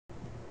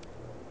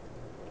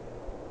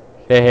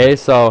Hey,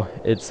 so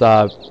it's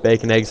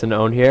Bacon, Eggs, and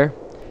Own here,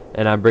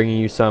 and I'm bringing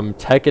you some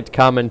Tekkit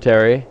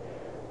commentary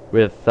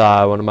with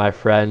one of my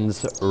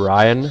friends,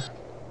 Ryan.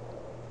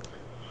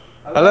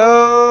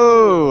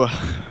 Hello!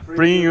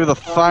 Bringing you the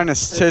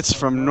finest hits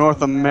from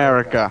North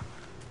America.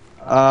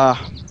 Uh,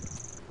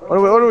 what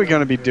are we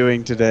going to be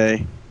doing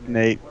today,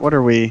 Nate? What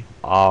are we?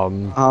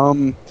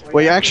 Um,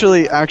 Wait,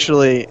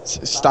 actually,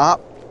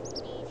 stop.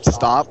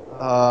 Stop.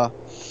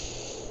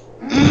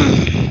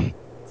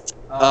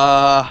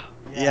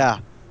 Yeah.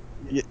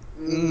 Y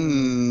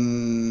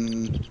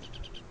mm,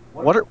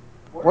 what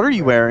are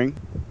you wearing?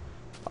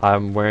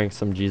 I'm wearing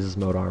some Jesus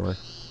mode armor.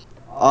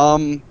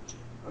 Um,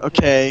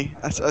 okay.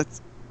 I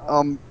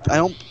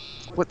don't.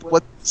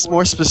 What's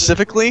more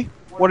specifically?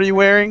 What are you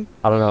wearing?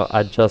 I don't know.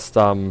 I just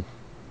Or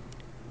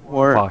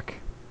fuck.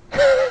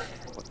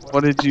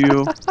 what did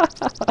you?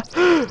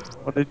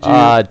 What did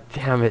you?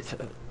 Damn it.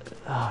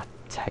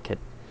 Tekkit.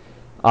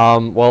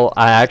 Well,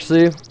 I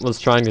actually was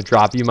trying to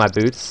drop you my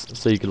boots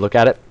so you could look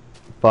at it,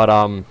 but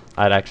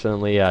I'd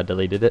accidentally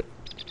deleted it.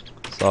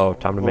 So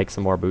time to make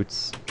some more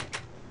boots.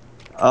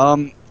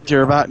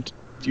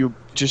 You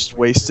just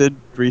wasted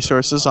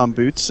resources on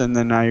boots, and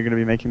then now you're gonna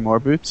be making more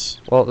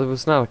boots? Well, it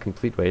was not a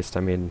complete waste. I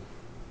mean,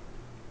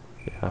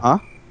 yeah. Huh?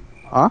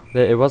 Huh?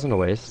 It wasn't a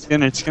waste.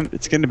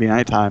 It's gonna be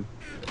nighttime.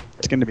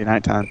 It's gonna be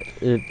nighttime.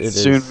 It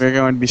Soon is. we're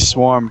going to be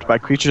swarmed by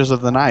creatures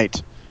of the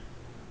night,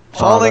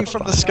 falling That's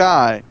from the fine.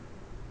 sky.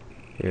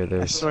 Here, I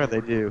there's swear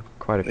they do.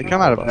 quite a They few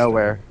come out of busted.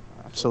 nowhere.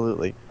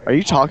 Absolutely. Are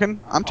you talking?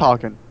 I'm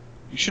talking.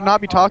 You should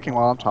not be talking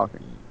while I'm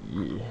talking.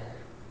 Yeah.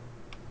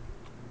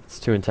 It's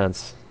too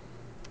intense.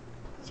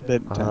 It's a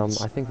bit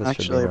intense. I think this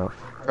Actually should be enough.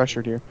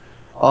 pressured here.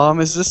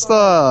 Is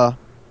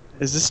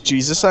this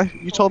Jesus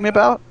you told me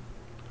about?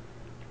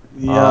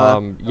 Yeah,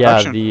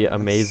 Induction the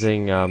furnace.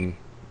 amazing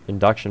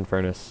induction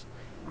furnace.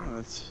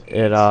 Oh,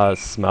 It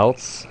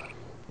smelts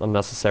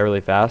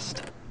unnecessarily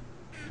fast.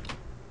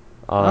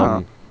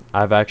 Oh.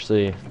 I've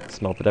actually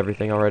smelted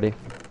everything already.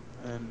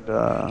 And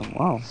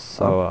wow.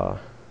 So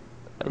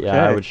yeah,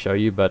 I Okay. would show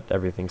you, but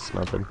everything's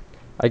smelted.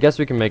 I guess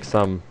we can make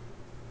some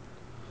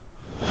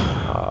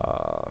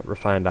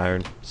refined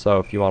iron. So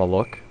if you want to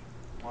look.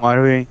 Why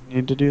do we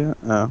need to do that?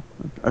 Oh,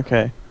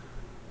 okay.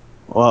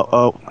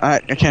 Well, I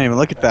can't even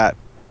look at that.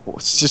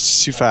 It's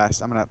just too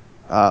fast. I'm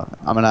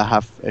gonna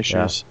have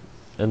issues.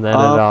 And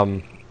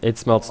then it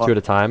smelts what? 2 at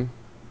a time.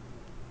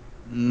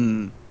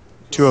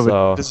 Two of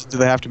So- it. Do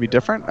they have to be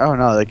different? Oh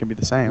no, they can be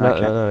the same. No,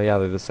 no, yeah,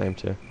 they're the same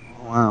too.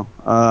 Wow.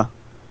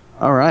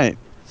 All right.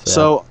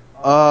 So,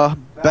 So,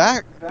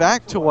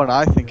 back to what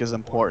I think is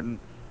important.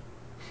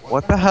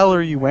 What the hell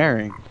are you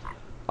wearing?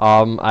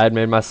 I had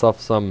made myself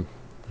some.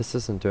 This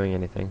isn't doing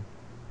anything.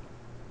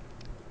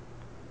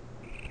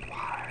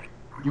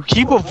 You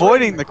keep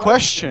avoiding the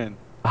question.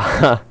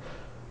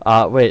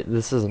 Wait,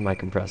 this isn't my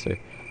compressor.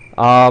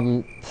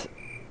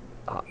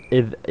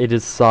 It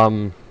is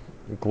some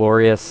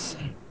glorious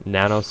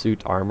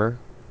nanosuit armor.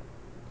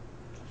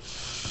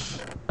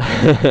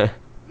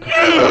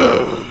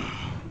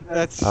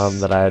 That's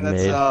that I had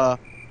made.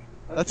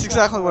 That's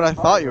exactly what I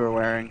thought you were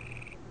wearing.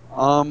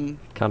 Kind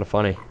of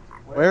funny.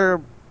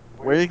 Where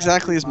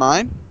exactly is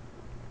mine?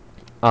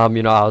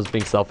 You know, I was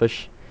being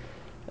selfish,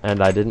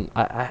 and I didn't.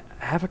 I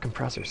have a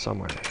compressor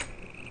somewhere.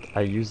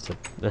 I used it,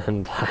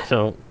 and I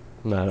don't.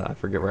 No, I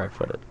forget where I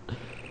put it.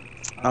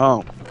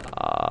 Oh,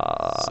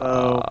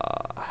 so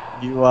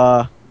you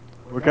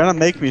were gonna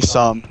make me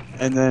some,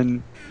 and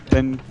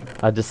then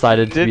I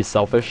decided to be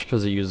selfish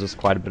because it uses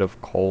quite a bit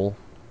of coal.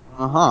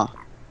 uh-huh.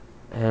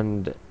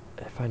 And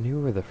if I knew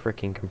where the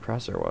freaking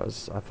compressor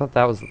was, I thought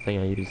that was the thing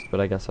I used, but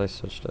I guess I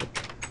switched it.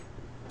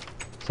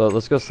 So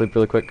let's go sleep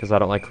really quick because I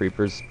don't like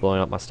creepers blowing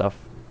up my stuff.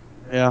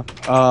 Yeah.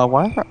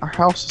 Why is our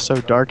house so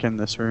dark in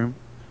this room?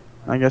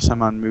 I guess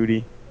I'm on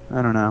moody.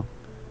 I don't know.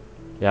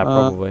 Yeah,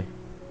 probably.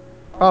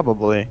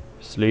 Probably.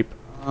 Sleep.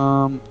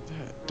 Don't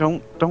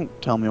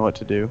tell me what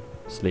to do.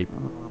 Sleep.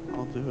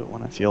 I'll do it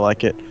when I feel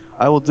like it.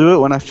 I will do it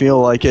when I feel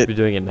like Should it. be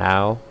doing it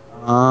now.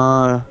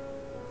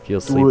 Feel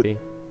Do it. sleepy.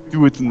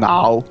 Do it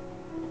now.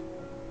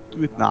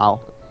 Do it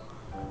now.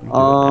 You do it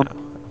now.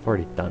 I've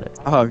already done it.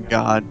 Oh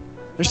God.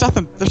 There's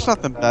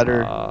nothing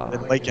better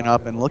than waking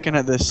up and looking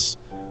at this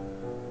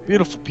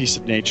beautiful piece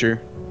of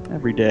nature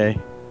every day.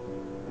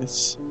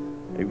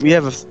 We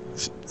have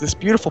this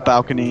beautiful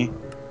balcony,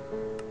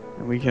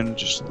 and we can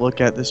just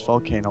look at this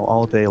volcano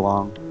all day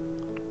long.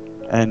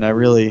 And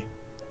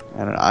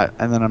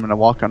and then I'm gonna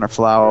walk on a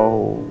flower.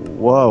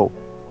 Whoa.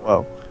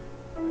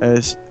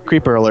 There's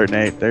creeper alert,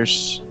 Nate. There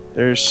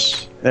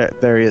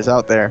he is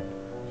out there,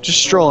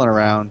 just strolling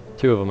around.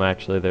 2 of them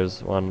actually.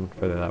 There's one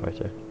further that way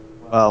too.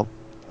 Well,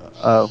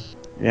 oh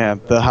yeah,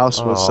 the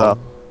house was Aw.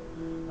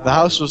 the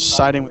house was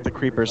siding with the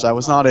creepers. I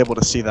was not able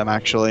to see them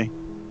actually.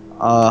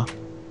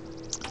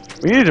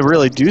 We need to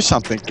really do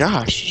something.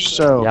 Gosh,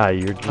 so Yeah,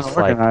 you're just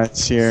like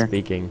organized here.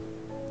 speaking.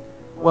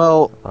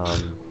 Well,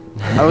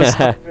 I was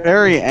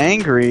very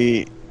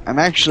angry. I'm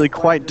actually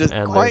quite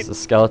And there's a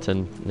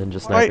skeleton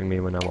ninja sniping me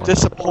when I'm walking.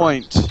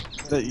 disappointed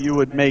that you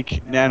would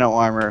make nano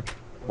armor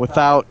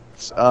without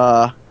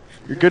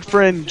your good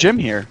friend Jim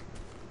here.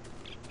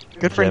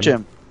 Good friend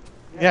Jim?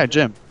 Jim. Yeah,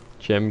 Jim.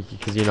 Jim,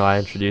 because you know I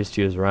introduced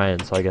you as Ryan,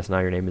 so I guess now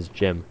your name is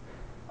Jim.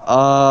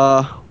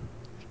 God.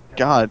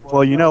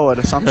 Well, you know what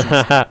assumptions.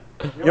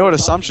 You know what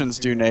assumptions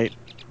do, Nate.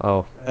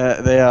 Oh.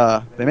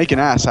 They make an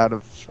ass out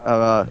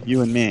of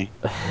you and me.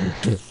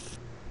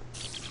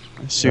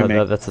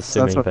 Assuming. That's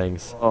assuming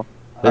things. Well,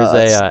 There's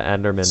a it's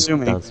Enderman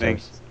assuming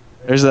downstairs.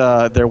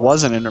 things. There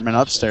was an Enderman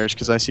upstairs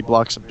because I see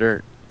blocks of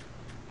dirt.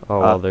 Oh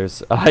well,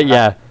 there's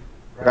yeah.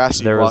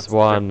 Grassy There was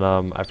blocks of dirt.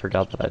 one. I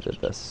forgot that I did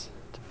this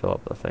to fill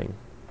up the thing.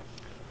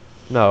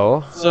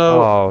 No.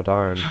 So, Oh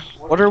darn.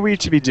 what are we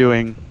to be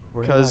doing?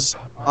 Where did Because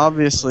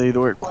obviously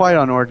we're quite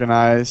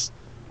unorganized.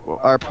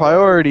 Our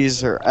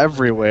priorities are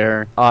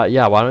everywhere.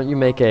 Yeah. Why don't you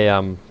make a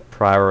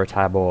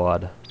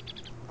prioritable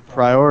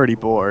Priority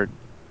board.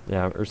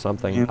 yeah, or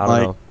something. And I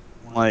don't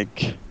know.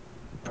 like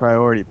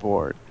priority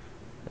board.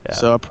 Yeah.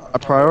 So a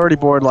priority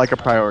board like a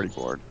priority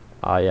board.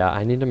 Yeah.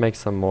 I need to make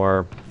some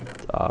more.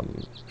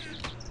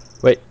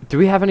 Wait. Do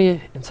we have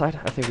any inside?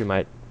 I think we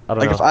might. I don't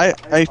Like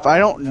know. if I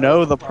don't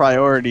know the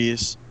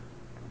priorities,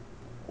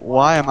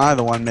 why am I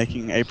the one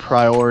making a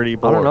priority I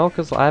board? don't know,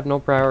 cause I have no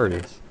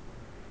priorities.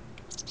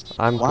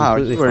 I'm Wow,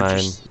 completely you are fine.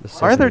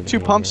 just. Why are there two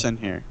pumps in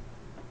here?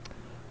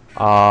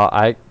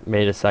 I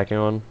made a second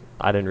one.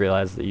 I didn't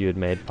realize that you had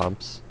made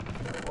pumps.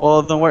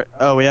 Well, then where?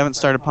 Oh, we haven't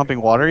started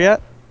pumping water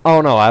yet. Oh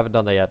no, I haven't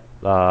done that yet.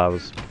 I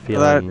was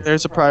feeling.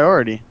 There's a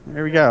priority.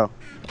 There we go.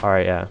 All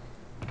right, yeah.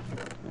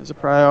 There's a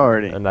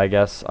priority. And I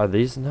guess are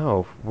these?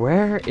 No.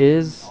 Where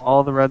is?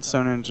 All the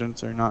redstone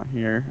engines are not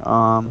here.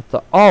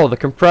 The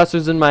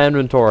compressor's in my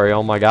inventory.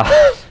 Oh my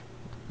god.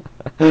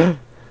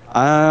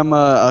 I'm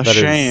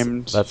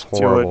ashamed that's to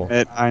horrible.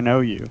 admit I know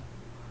you.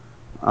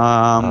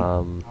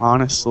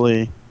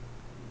 Honestly.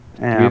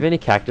 Do we have any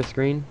cactus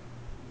green?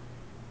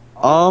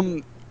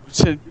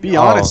 To be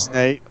Oh, honest,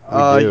 Nate,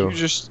 do.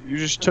 you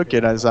just took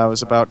it as I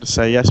was about to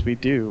say. Yes, we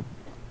do.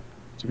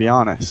 To be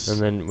honest. And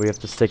then we have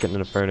to stick it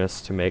in a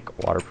furnace to make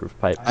waterproof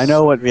pipes. I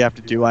know what we have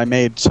to do. I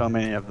made so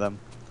many of them.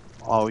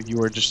 Oh, you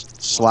were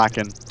just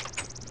slacking.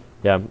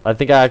 Yeah, I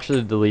think I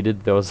actually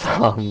deleted those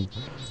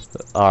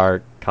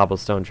our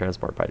cobblestone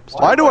transport pipes.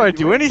 Why do I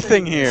do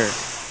anything here?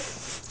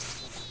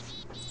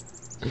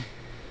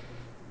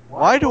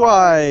 Why do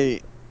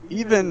I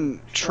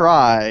even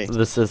try?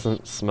 This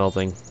isn't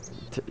smelting.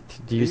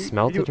 Do you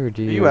smelt it or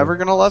do you? Are you ever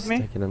gonna love me?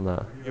 Stick it in the.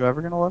 Are you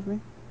ever gonna love me?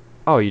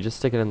 Oh, you just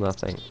stick it in the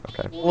thing.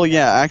 Okay. Well,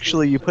 yeah.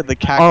 Actually, you put the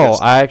Oh,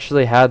 cactus. I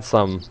actually had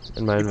some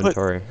in my You put-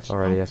 inventory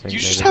already. I think. You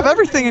just maybe. have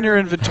everything in your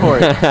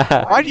inventory.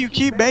 Why do you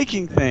keep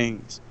making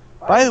things?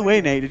 By the way,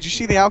 Nate, did you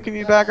see the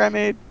alchemy bag I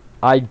made?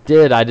 I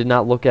did. I did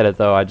not look at it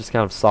though. I just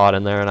kind of saw it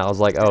in there, and I was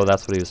like, "Oh,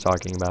 that's what he was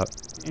talking about."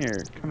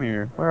 Here, come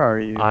here. Where are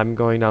you? I'm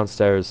going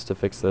downstairs to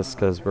fix this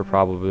because we're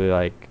probably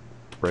like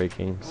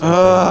breaking. something.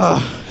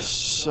 Ugh,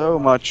 so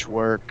much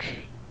work.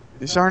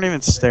 These aren't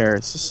even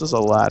stairs. This is a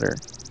ladder.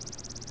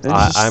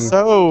 It's I'm-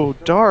 so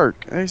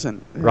dark.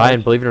 Isn't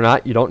Ryan, believe it or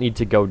not, you don't need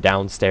to go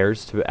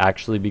downstairs to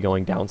actually be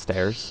going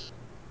downstairs.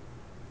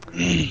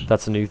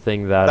 That's a new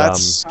thing that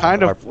That's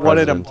kind our of what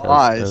it president has,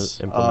 implies.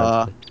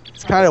 implemented.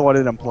 It's kind of what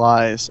it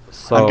implies.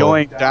 So, I'm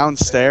going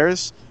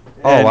downstairs.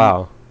 Oh and,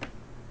 wow,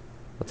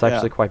 that's Yeah.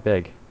 actually quite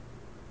big.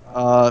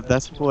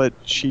 That's what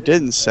she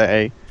didn't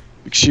say.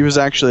 She was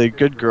actually a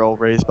good girl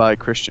raised by a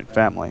Christian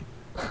family.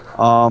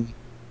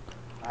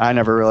 I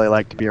never really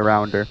liked to be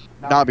around her.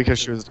 Not because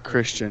she was a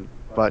Christian,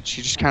 but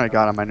she just kind of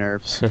got on my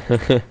nerves.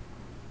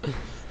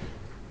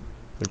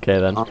 Okay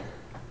then. Uh,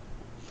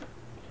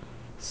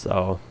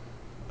 So.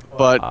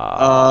 But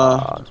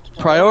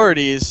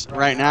priorities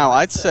right now,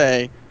 I'd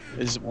say,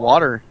 is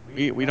water.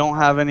 We don't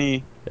have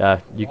any Yeah,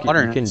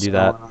 water. you can do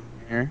that. going on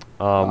here.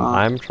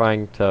 I'm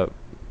trying to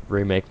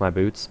remake my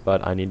boots,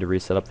 but I need to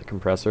reset up the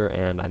compressor,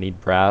 and I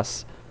need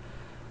brass.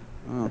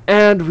 Oh.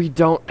 And we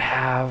don't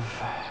have.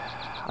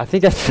 I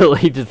think I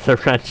deleted the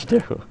wrench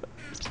too.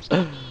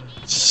 I'm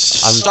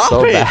Stop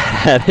so it!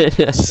 bad at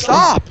it.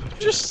 Stop!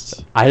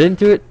 Just I didn't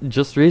do it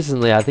just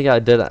recently. I think I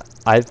did.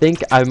 I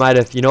think I might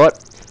have. You know what?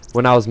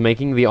 When I was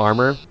making the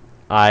armor,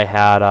 I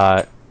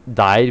had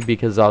died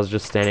because I was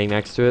just standing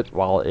next to it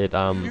while it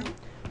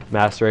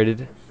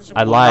macerated.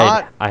 I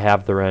lied. I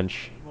have the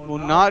wrench. will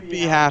not be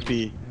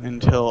happy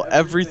until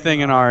everything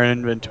in our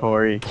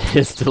inventory.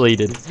 It's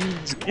deleted.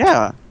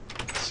 Yeah.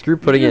 Screw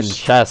putting it in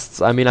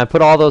chests. I mean, I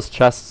put all those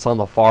chests on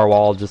the far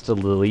wall just to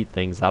delete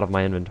things out of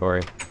my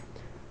inventory.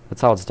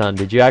 That's how it's done.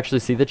 Did you actually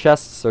see the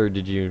chests, or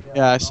did you?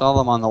 Yeah, I saw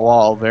them on the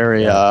wall.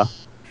 Very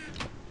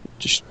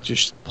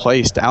just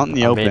placed out in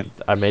the open.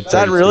 I made. Is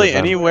that 32 really of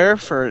them. anywhere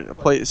for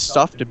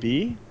stuff to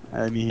be?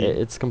 I mean,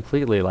 It's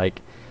completely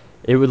like,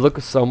 it would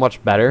look so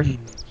much better.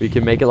 We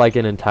could make it like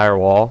an entire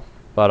wall,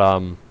 but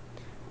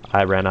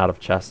I ran out of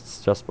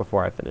chests just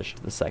before I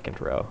finished the second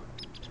row.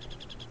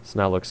 So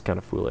now it looks kind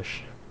of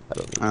foolish. I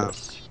don't need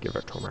this. Give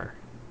it to her.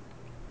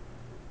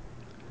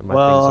 And my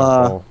things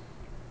are full.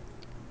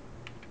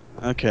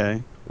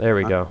 okay. There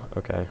we go.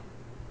 Okay.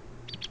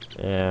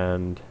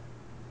 And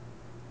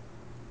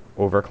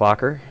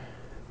overclocker.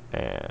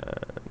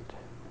 And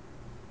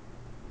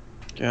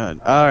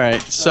Good. All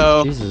right.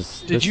 So,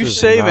 Jesus, did this you is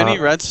save any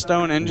not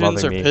redstone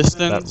engines loving or me.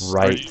 pistons? That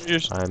Or right, did you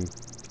just I'm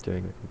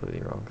doing the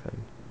completely wrong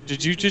thing.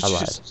 did you I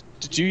lied.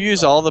 did you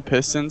use all the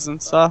pistons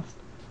and stuff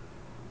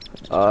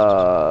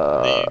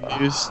that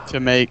you used to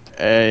make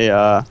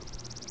a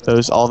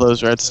all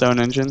those redstone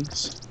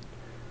engines?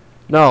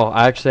 No,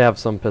 I actually have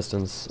some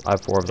pistons. I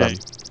have 4 of them. Okay.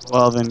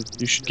 Well, then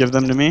you should give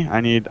them to me.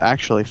 I need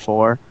actually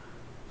 4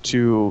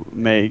 to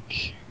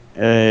make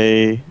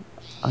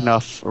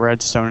enough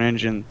redstone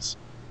engines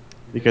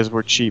because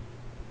we're cheap.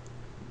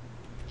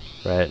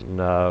 Right,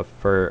 and oh,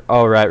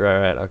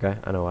 right, okay,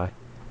 I know why.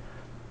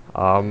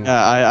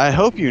 I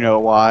hope you know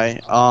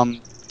why.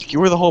 You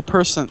were the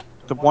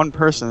one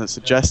person that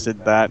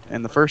suggested that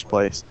in the first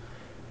place.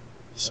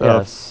 So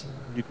Yes.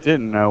 if you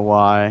didn't know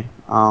why,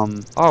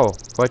 Oh,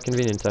 quite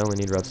convenient. I only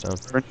need redstone.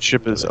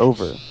 friendship is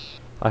over.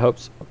 I hope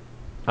so.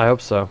 I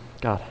hope so.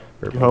 God.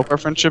 You hope our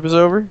friendship is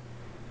over?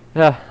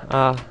 Yeah,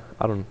 I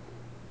don't...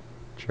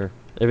 Sure.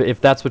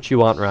 If that's what you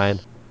want, Ryan.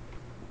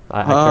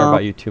 I care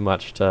about you too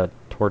much to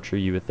torture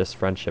you with this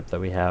friendship that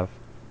we have.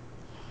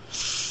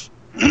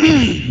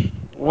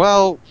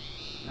 Well,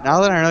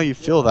 now that I know you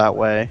feel that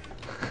way.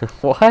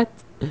 What?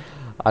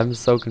 I'm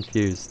so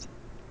confused.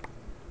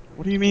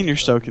 What do you mean you're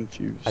so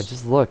confused? I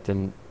just looked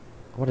and...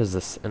 What is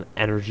this? An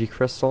energy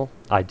crystal?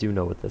 I do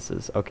know what this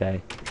is.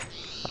 Okay.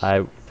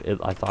 I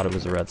thought it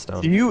was a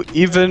redstone. Do you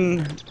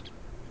even...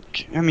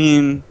 I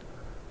mean...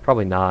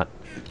 Probably not.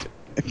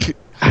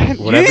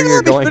 Whatever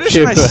you're going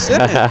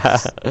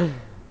to.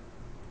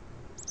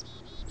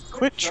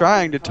 Quit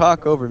trying to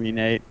talk over me,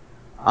 Nate.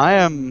 I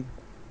am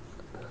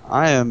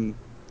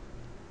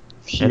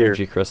here.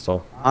 Energy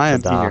crystal. I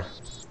am here.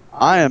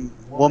 I am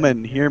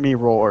woman. Hear me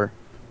roar.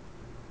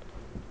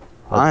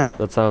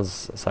 That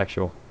sounds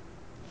sexual,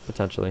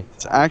 potentially.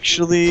 It's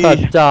actually.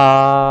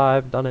 Ta-da!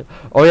 I've done it.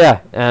 Oh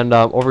yeah, and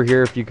over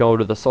here, if you go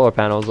to the solar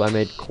panels, I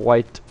made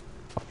quite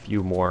a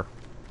few more.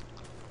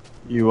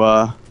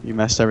 You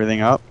messed everything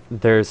up.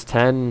 There's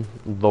 10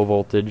 low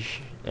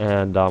voltage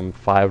and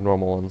 5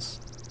 normal ones.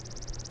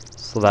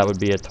 So that would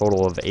be a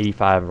total of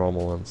 85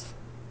 normal ones.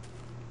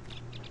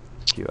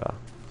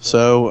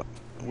 So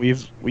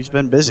we've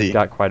been busy. We've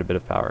got quite a bit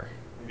of power.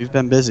 We've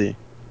been busy.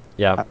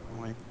 Yeah.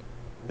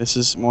 This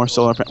is more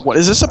solar panel. What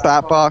is this, a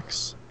bat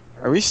box?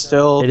 Are we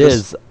still? It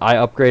is. I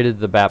upgraded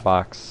the bat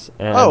box.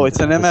 And oh, it's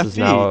an MFE. This is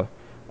now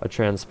a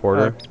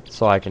transporter,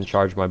 so I can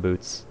charge my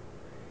boots.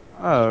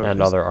 Oh.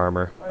 And other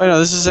armor. Oh no,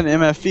 this is an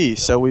MFE,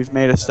 so we've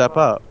made a step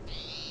up.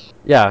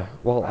 Yeah.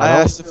 Well, I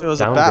asked if it was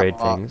downgrade a bat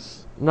box. Things.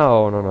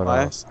 No.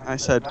 I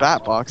said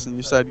bat box, and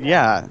you said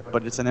yeah,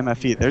 but it's an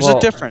MFE. There's a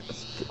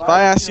difference. If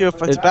I ask you if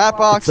it's a bat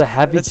box, it's a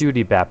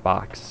heavy-duty bat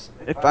box.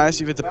 If I ask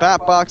you if it's a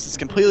bat box, it's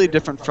completely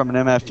different from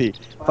an MFE.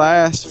 If I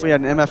asked if we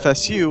had an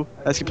MFSU,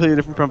 that's completely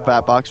different from a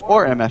bat box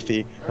or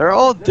MFE. They're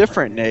all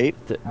different, Nate.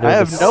 I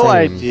have no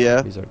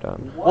idea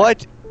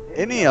what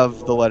any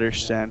of the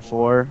letters stand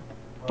for,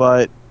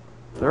 but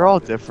they're all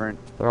different.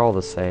 They're all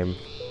the same.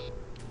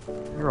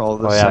 They're all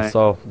the same. Oh yeah,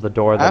 so the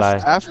door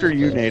that after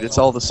you, Nate, it's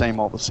all the same,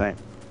 all the same.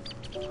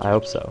 I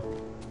hope so.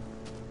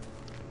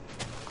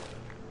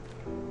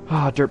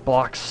 Ah, dirt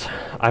blocks.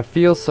 I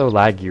feel so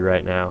laggy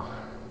right now.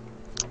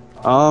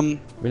 I mean,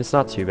 it's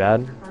not too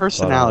bad.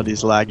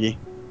 Personality's laggy.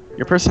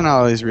 Your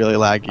personality's really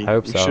laggy. I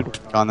hope so. You should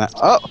work on that.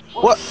 Oh,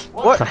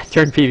 what? I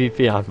turned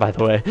PvP on, by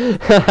the way.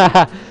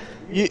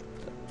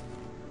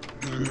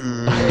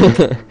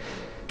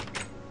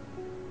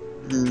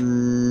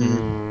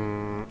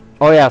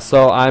 Oh yeah,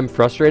 so I'm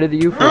frustrated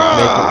at you for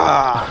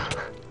making...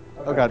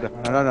 Oh god,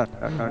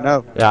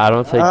 no. Yeah, I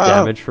don't take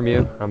damage from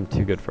you. I'm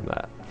too good for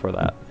that.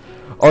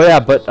 Oh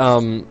yeah, but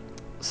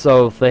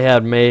so if they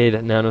had made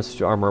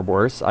nanosuit armor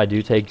worse, I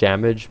do take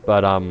damage,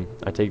 but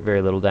I take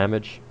very little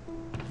damage.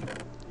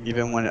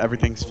 Even when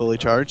everything's fully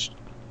charged?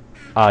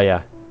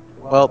 Yeah.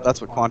 Well,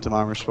 that's what quantum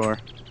armor's for.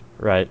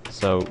 Right,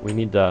 so we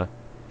need to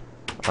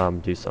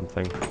do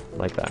something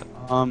like that.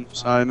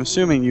 So I'm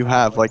assuming you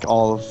have like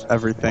all of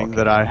everything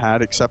that I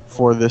had except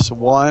for this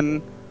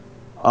one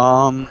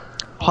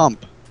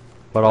pump.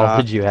 What all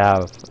did you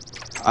have?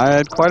 I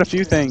had quite a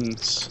few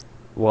things.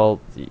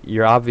 Well,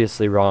 you're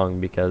obviously wrong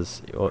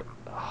because... oh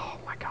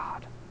my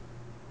god.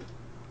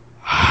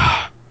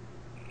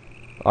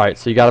 Alright,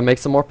 so you gotta make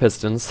some more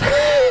pistons.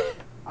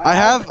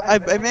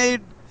 I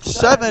made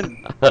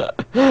 7!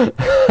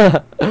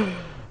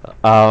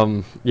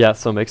 Yeah,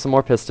 so make some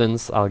more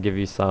pistons. I'll give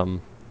you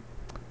some...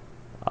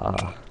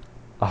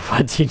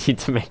 what do you need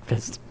to make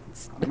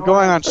pistons? I'm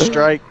going on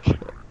strike.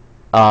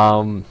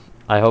 I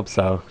hope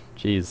so.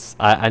 Jeez.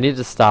 I need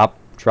to stop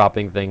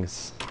dropping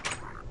things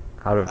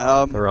out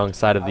of the wrong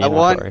side of the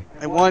inventory.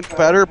 I want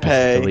better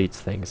pay. Deletes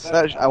things.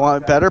 I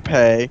want better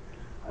pay.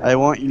 I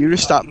want you to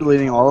stop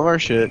deleting all of our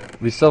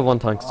shit. We still have 1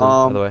 tungsten,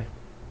 by the way.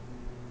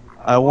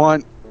 I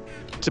want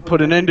to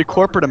put an end to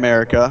corporate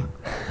America,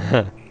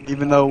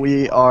 even though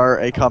we are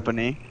a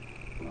company.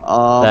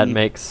 That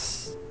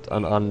makes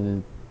an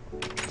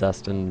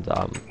undestined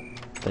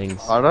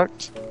things.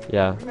 Product?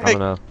 Yeah, I don't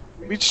know.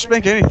 We just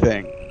make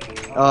anything.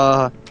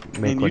 I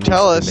mean, you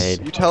tell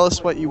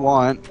us what you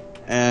want,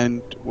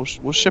 and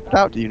we'll ship it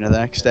out to you the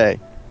next day.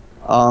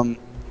 Um,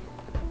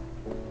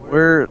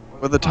 we're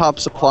the top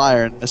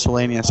supplier in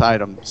miscellaneous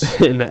items.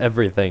 In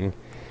everything.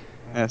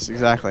 Yes,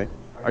 exactly.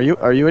 Are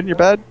you in your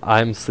bed?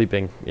 I'm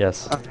sleeping.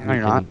 Yes. No,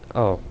 you're not.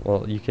 Oh,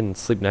 well, you can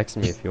sleep next to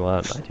me if you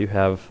want. I do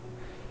have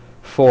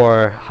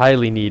 4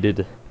 highly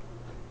needed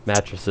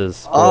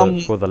mattresses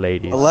for the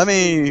ladies. Let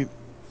me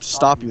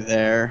stop you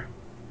there.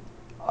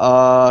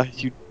 I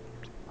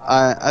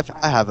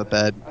have a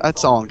bed.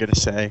 That's all I'm gonna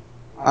say.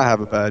 I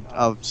have a bed.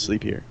 I'll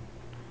sleep here.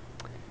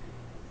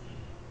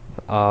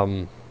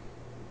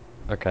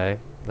 Okay,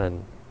 then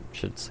you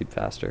should sleep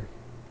faster.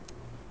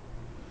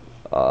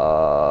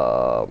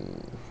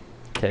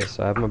 Okay,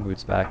 so I have my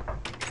boots back.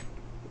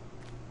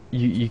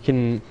 You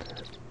can,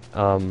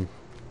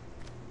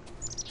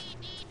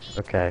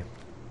 okay.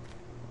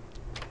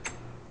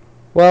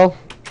 Well,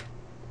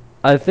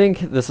 I think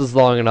this is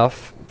long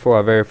enough for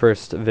our very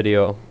first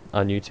video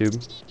on YouTube.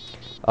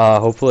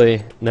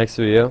 Hopefully next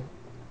video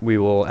we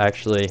will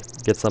actually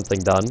get something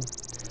done.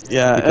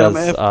 Yeah,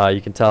 because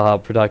you can tell how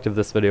productive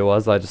this video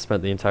was. I just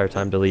spent the entire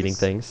time deleting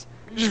things.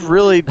 You just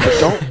really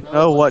don't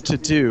know what to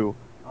do.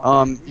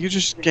 You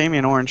just gave me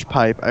an orange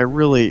pipe. I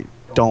really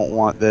don't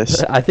want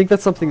this. I think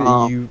that's something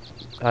that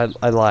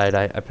I lied.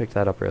 I picked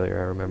that up earlier.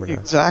 I remember now.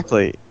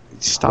 Exactly.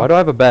 Stop. Why do I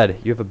have a bed?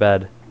 You have a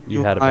bed.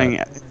 You had a lying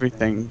bed.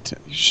 everything.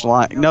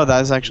 No,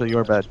 that is actually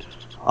your bed.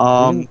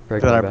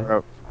 Break that my I bed.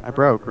 broke. I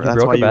broke. You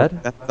broke a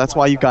bed? That's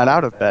why you got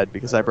out of bed,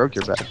 because I broke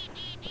your bed.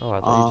 Oh, I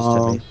thought you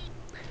just hit me.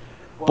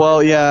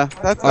 Well, yeah.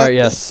 Alright,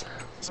 yes.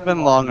 It's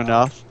been long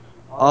enough.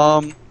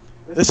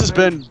 This has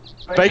been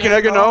Bacon,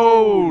 Egg, and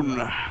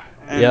Own.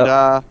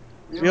 And,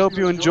 we hope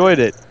you enjoyed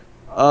it.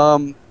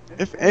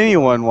 If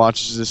anyone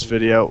watches this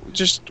video,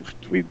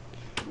 we'd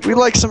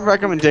like some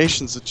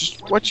recommendations of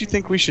just what you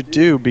think we should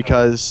do,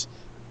 because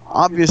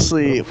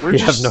obviously We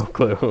have no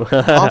clue.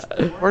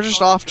 we're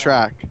just off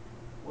track.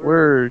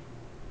 We're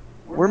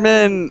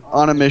men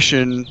on a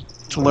mission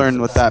to learn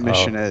what that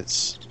mission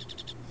is.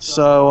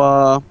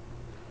 So,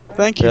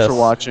 thank you for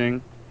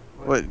watching.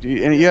 What do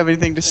you have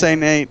anything to say,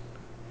 Nate?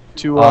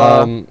 To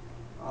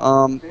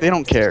they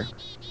don't care.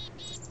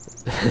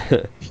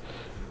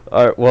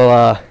 Alright,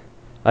 well,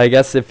 I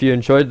guess if you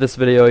enjoyed this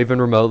video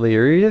even remotely,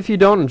 or even if you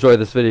don't enjoy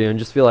this video and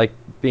just feel like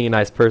being a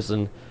nice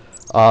person,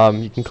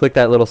 you can click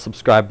that little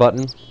subscribe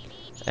button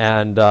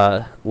and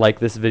like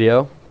this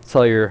video.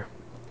 Tell your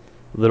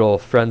little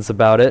friends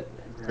about it.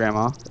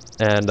 Grandma.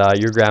 And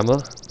your grandma.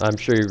 I'm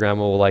sure your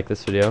grandma will like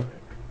this video.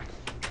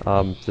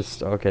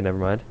 Okay, never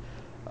mind.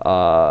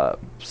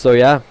 So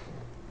yeah.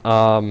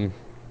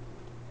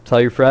 Tell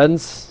your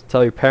friends,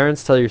 tell your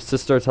parents, tell your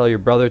sister, tell your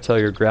brother, tell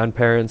your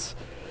grandparents.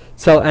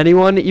 Tell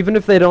anyone, even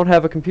if they don't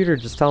have a computer,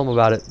 just tell them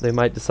about it. They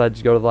might decide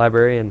to go to the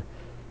library and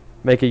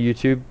make a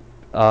YouTube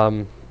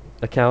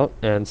account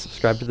and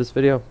subscribe to this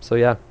video. So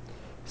yeah,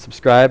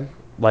 subscribe,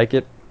 like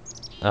it,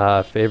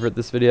 favorite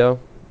this video,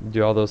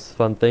 do all those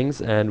fun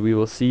things, and we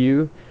will see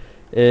you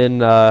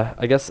in,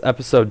 I guess,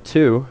 episode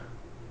 2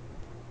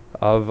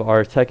 of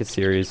our Tekkit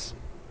series.